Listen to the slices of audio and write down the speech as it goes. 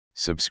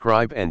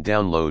Subscribe and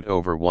download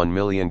over 1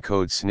 million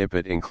code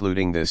snippet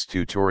including this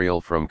tutorial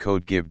from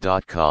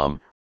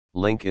codegive.com,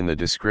 link in the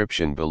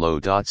description below.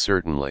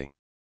 Certainly.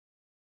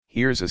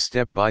 Here's a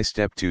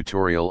step-by-step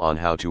tutorial on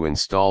how to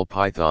install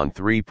Python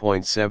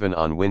 3.7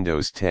 on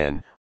Windows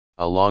 10,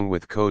 along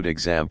with code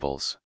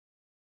examples.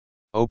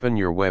 Open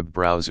your web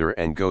browser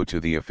and go to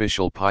the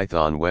official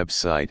Python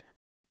website,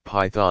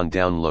 Python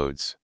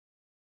Downloads.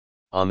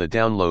 On the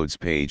Downloads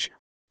page,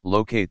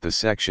 locate the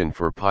section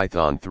for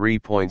Python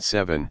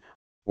 3.7,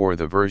 or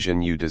the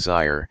version you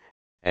desire,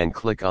 and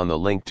click on the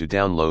link to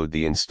download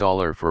the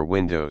installer for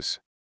Windows.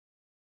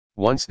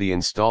 Once the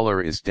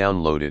installer is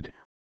downloaded,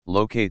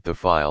 locate the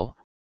file,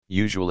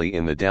 usually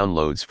in the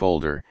Downloads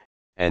folder,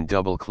 and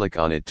double-click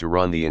on it to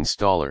run the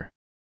installer.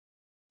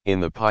 In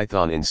the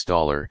Python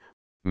installer,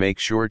 make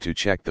sure to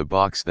check the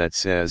box that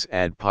says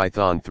Add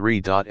Python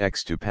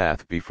 3.x to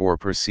path before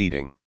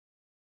proceeding.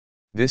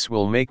 This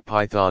will make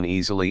Python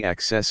easily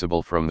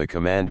accessible from the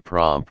command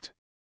prompt.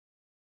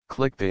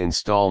 Click the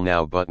Install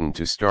Now button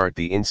to start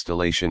the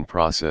installation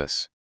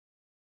process.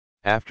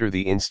 After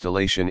the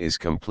installation is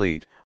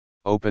complete,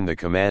 open the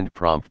command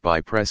prompt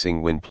by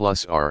pressing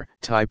Win+R,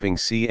 typing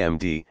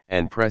cmd,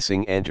 and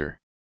pressing Enter.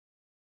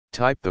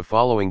 Type the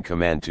following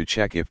command to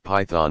check if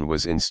Python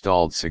was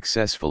installed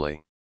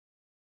successfully.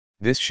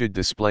 This should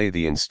display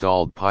the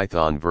installed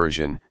Python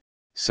version,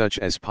 such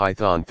as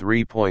Python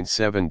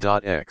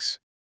 3.7.x.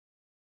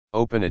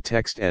 Open a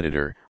text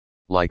editor,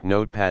 like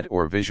Notepad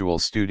or Visual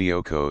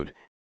Studio Code,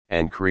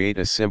 and create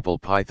a simple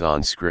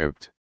Python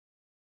script.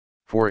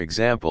 For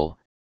example,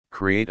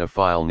 create a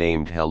file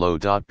named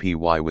hello.py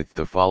with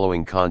the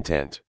following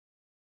content.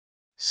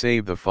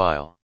 Save the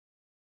file.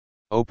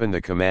 Open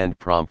the command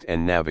prompt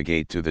and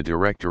navigate to the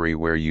directory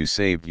where you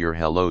saved your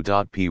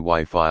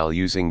hello.py file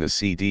using the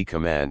cd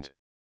command.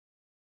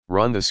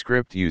 Run the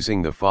script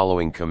using the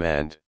following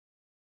command.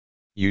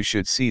 You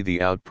should see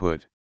the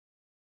output.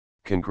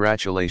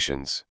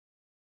 Congratulations!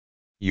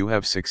 You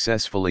have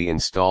successfully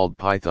installed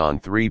Python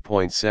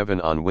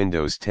 3.7 on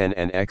Windows 10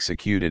 and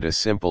executed a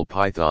simple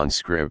Python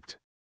script.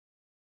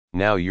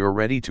 Now you're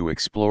ready to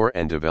explore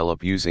and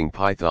develop using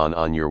Python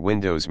on your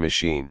Windows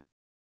machine.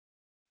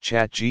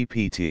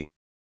 ChatGPT.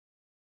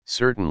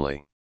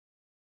 Certainly.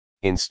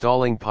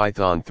 Installing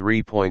Python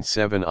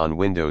 3.7 on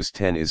Windows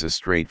 10 is a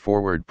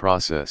straightforward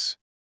process.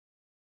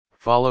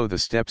 Follow the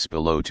steps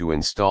below to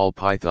install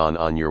Python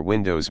on your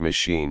Windows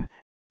machine,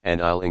 and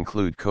I'll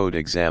include code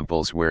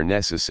examples where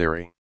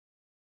necessary.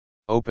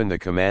 Open the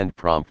command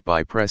prompt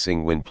by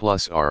pressing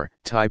Win+R,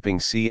 typing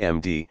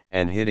cmd,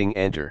 and hitting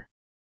Enter.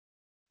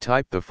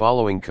 Type the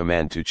following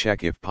command to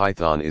check if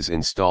Python is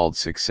installed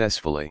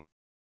successfully.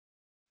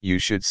 You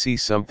should see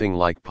something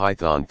like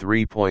Python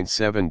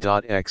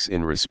 3.7.x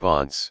in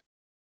response.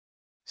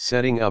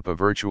 Setting up a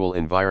virtual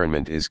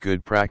environment is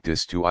good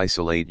practice to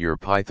isolate your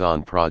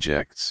Python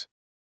projects.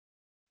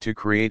 To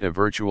create a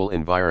virtual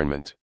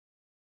environment,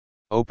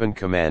 open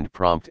command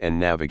prompt and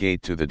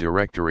navigate to the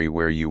directory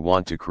where you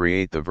want to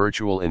create the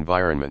virtual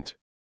environment.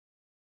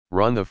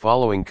 Run the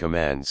following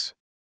commands.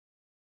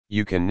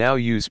 You can now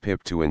use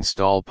pip to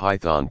install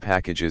Python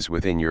packages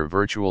within your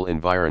virtual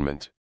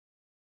environment.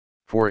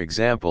 For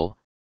example,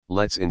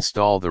 let's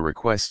install the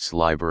requests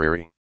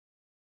library.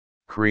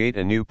 Create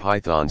a new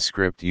Python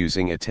script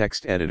using a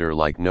text editor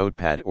like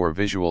Notepad or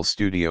Visual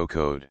Studio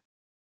Code.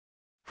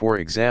 For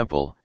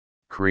example,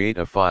 create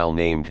a file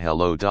named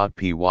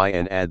hello.py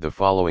and add the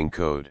following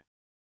code.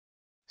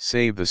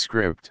 Save the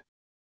script.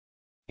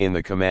 In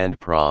the command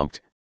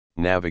prompt,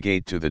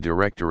 navigate to the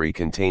directory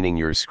containing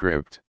your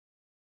script.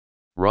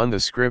 Run the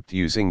script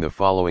using the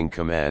following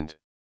command.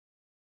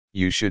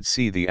 You should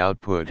see the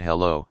output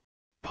Hello,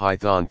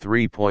 Python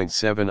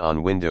 3.7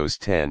 on Windows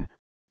 10,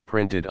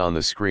 printed on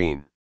the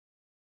screen.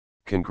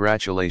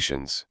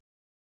 Congratulations!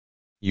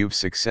 You've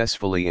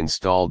successfully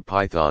installed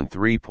Python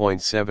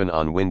 3.7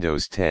 on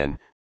Windows 10,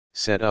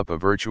 set up a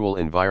virtual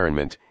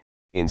environment,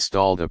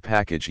 installed a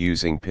package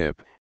using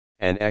pip,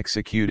 and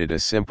executed a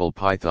simple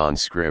Python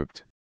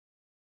script.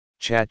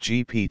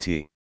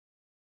 ChatGPT.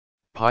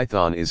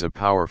 Python is a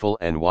powerful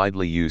and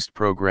widely used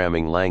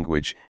programming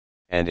language,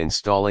 and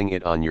installing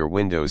it on your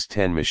Windows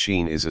 10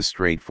 machine is a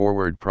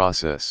straightforward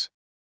process.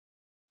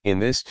 In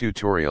this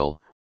tutorial,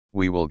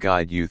 we will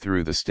guide you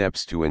through the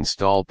steps to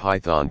install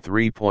Python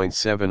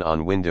 3.7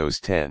 on Windows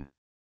 10.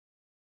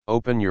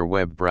 Open your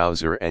web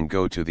browser and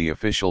go to the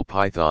official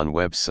Python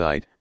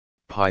website,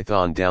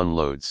 Python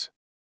Downloads.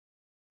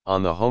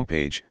 On the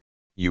homepage,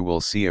 you will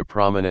see a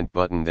prominent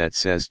button that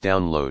says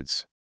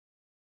Downloads.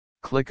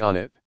 Click on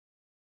it.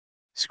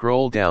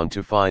 Scroll down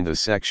to find the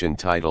section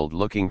titled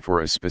Looking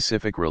for a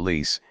Specific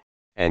Release,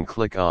 and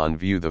click on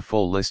View the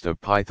full list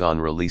of Python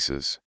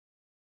releases.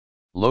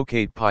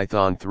 Locate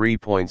Python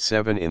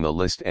 3.7 in the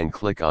list and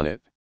click on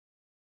it.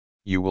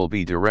 You will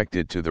be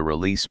directed to the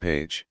release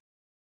page.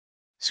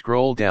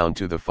 Scroll down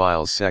to the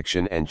Files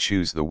section and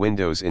choose the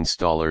Windows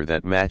installer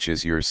that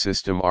matches your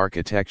system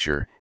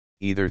architecture,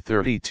 either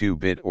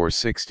 32-bit or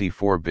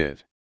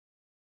 64-bit.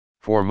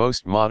 For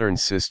most modern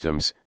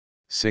systems,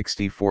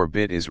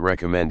 64-bit is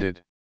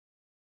recommended.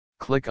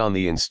 Click on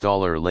the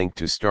installer link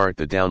to start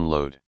the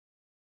download.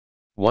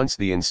 Once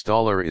the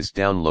installer is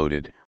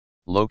downloaded,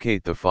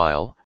 locate the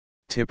file,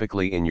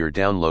 typically in your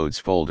Downloads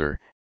folder,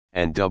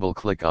 and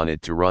double-click on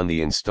it to run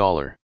the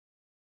installer.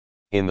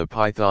 In the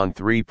Python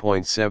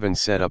 3.7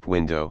 setup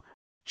window,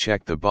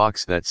 check the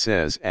box that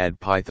says Add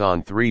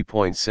Python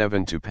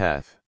 3.7 to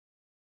Path.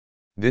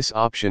 This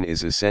option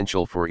is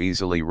essential for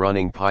easily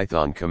running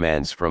Python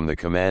commands from the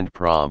command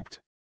prompt.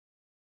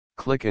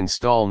 Click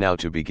Install now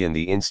to begin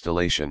the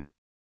installation.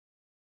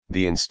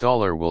 The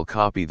installer will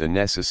copy the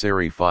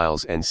necessary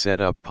files and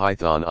set up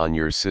Python on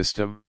your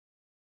system.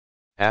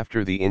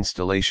 After the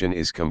installation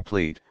is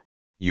complete,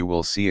 you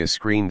will see a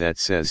screen that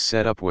says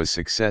Setup was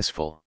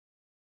successful.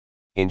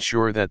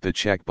 Ensure that the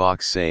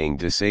checkbox saying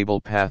Disable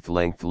Path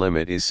Length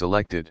Limit is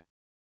selected.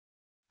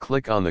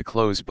 Click on the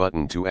Close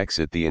button to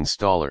exit the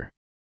installer.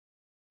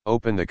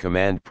 Open the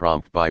command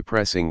prompt by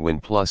pressing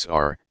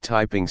Win+R,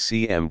 typing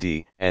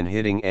cmd, and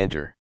hitting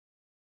Enter.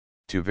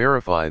 To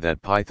verify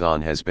that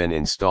Python has been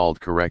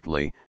installed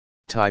correctly,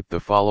 type the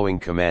following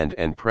command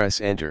and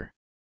press Enter.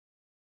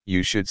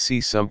 You should see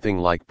something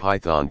like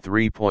Python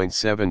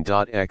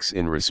 3.7.x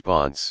in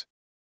response.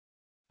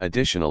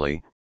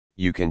 Additionally,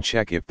 you can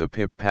check if the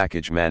pip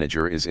package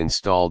manager is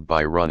installed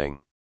by running.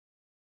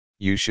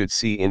 You should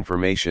see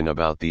information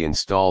about the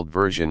installed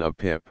version of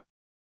pip.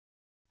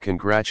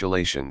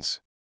 Congratulations!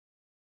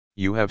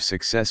 You have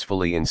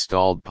successfully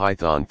installed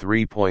Python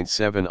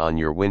 3.7 on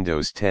your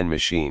Windows 10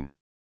 machine.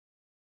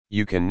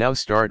 You can now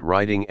start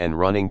writing and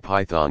running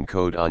Python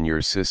code on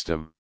your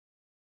system.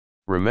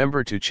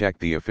 Remember to check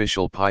the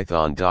official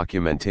Python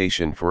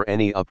documentation for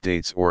any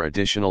updates or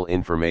additional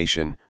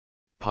information.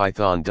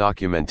 Python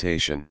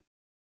documentation.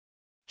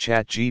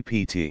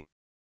 ChatGPT.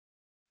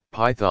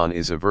 Python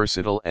is a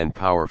versatile and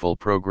powerful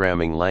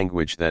programming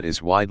language that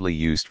is widely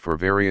used for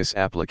various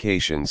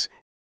applications,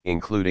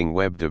 including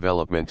web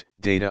development,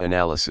 data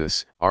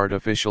analysis,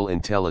 artificial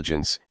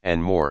intelligence,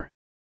 and more.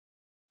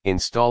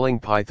 Installing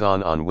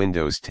Python on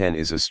Windows 10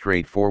 is a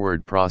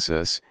straightforward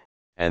process,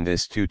 and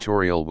this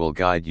tutorial will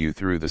guide you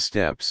through the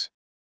steps.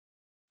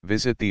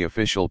 Visit the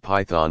official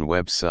Python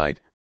website,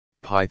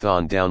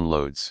 Python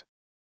Downloads.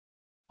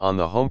 On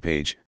the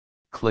homepage,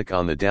 click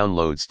on the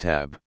Downloads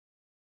tab.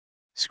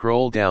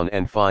 Scroll down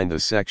and find the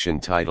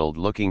section titled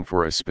Looking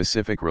for a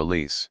Specific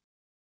Release.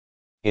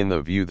 In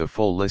the View the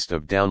Full List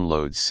of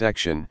Downloads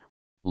section,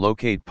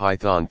 locate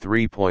Python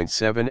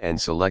 3.7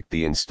 and select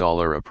the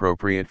installer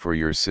appropriate for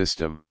your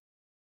system.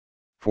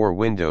 For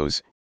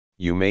Windows,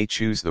 you may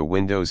choose the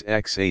Windows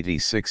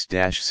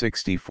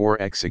x86-64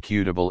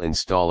 executable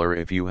installer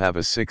if you have a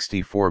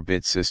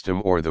 64-bit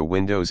system, or the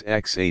Windows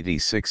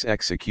x86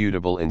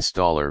 executable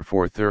installer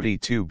for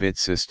 32-bit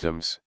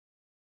systems.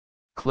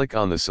 Click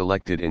on the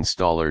selected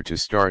installer to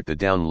start the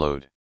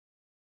download.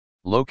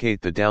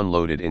 Locate the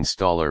downloaded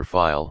installer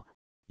file,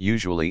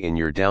 usually in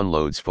your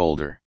Downloads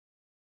folder.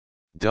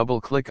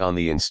 Double-click on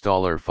the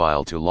installer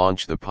file to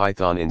launch the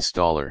Python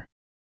installer.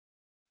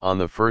 On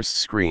the first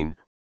screen,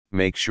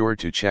 make sure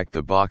to check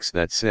the box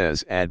that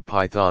says Add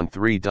Python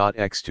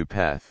 3.x to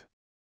Path.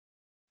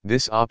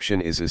 This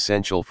option is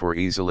essential for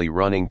easily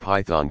running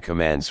Python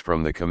commands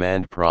from the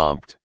command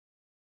prompt.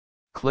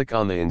 Click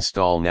on the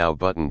Install Now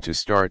button to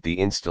start the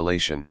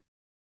installation.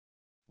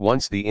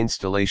 Once the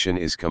installation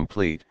is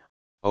complete,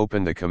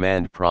 open the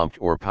command prompt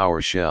or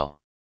PowerShell.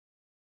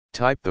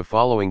 Type the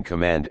following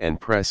command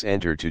and press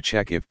Enter to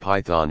check if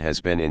Python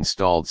has been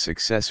installed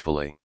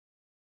successfully.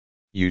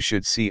 You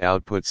should see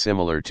output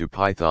similar to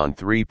Python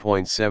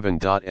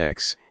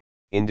 3.7.x,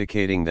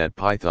 indicating that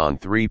Python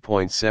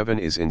 3.7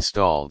 is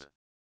installed.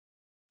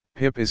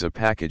 Pip is a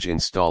package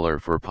installer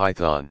for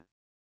Python.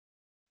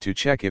 To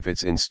check if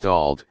it's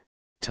installed,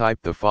 type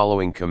the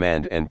following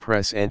command and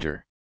press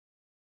Enter.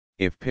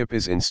 If pip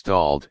is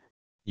installed,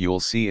 you'll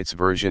see its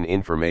version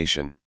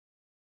information.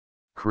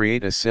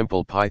 Create a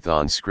simple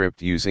Python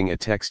script using a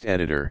text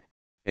editor,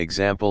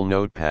 example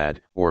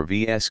Notepad, or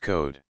VS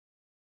Code.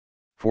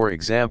 For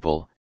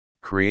example,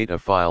 create a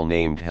file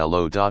named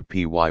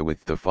hello.py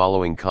with the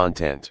following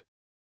content.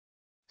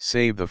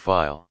 Save the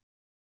file.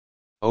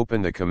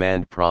 Open the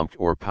command prompt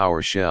or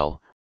PowerShell,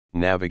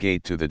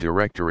 navigate to the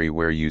directory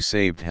where you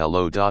saved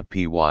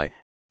hello.py,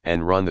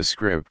 and run the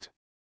script.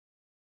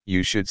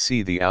 You should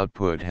see the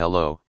output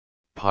Hello,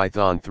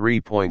 Python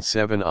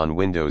 3.7 on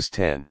Windows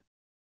 10.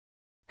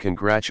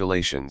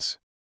 Congratulations!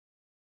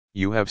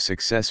 You have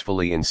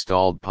successfully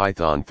installed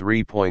Python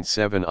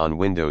 3.7 on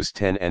Windows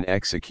 10 and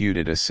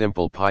executed a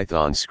simple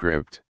Python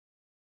script.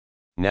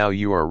 Now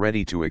you are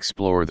ready to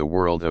explore the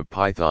world of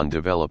Python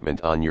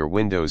development on your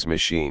Windows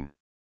machine.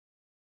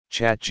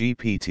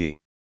 ChatGPT.